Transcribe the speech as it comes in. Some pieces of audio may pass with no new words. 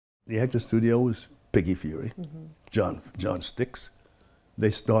The actor studio was Piggy Fury, John Sticks. They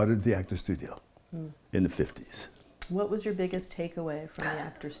started the actor studio in the 50s. What was your biggest takeaway from the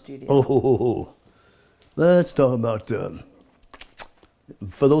actor studio? Oh, let's talk about,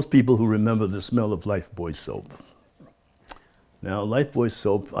 for those people who remember the smell of Lifebuoy soap. Now, Lifebuoy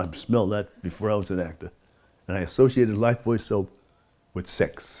soap, I've smelled that before I was an actor. And I associated Lifebuoy soap with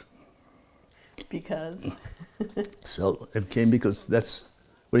sex. Because? So it came because that's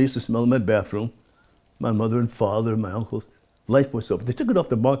what I used to smell in my bathroom. My mother and father, my uncles, Lifebuoy soap. They took it off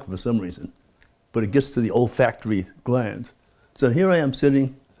the market for some reason, but it gets to the olfactory glands. So here I am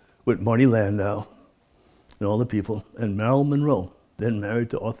sitting with Marty Landau and all the people, and Marilyn Monroe, then married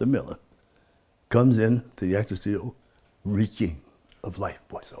to Arthur Miller, comes in to the actor studio reeking of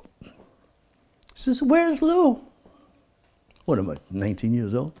Lifebuoy soap. She says, "Where's Lou?" What am I, 19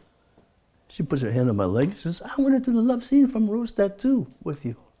 years old? She puts her hand on my leg. She says, "I want to do the love scene from Rose Tattoo with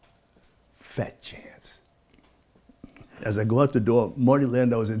you." Fat chance. As I go out the door, Marty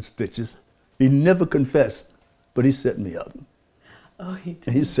Landau was in stitches. He never confessed, but he set me up. Oh, he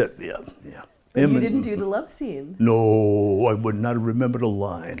did? He set me up, yeah. But you didn't do the love scene. No, I would not have remembered a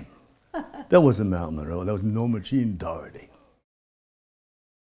line. That wasn't Marilyn Monroe. That was Norma Jean Doherty.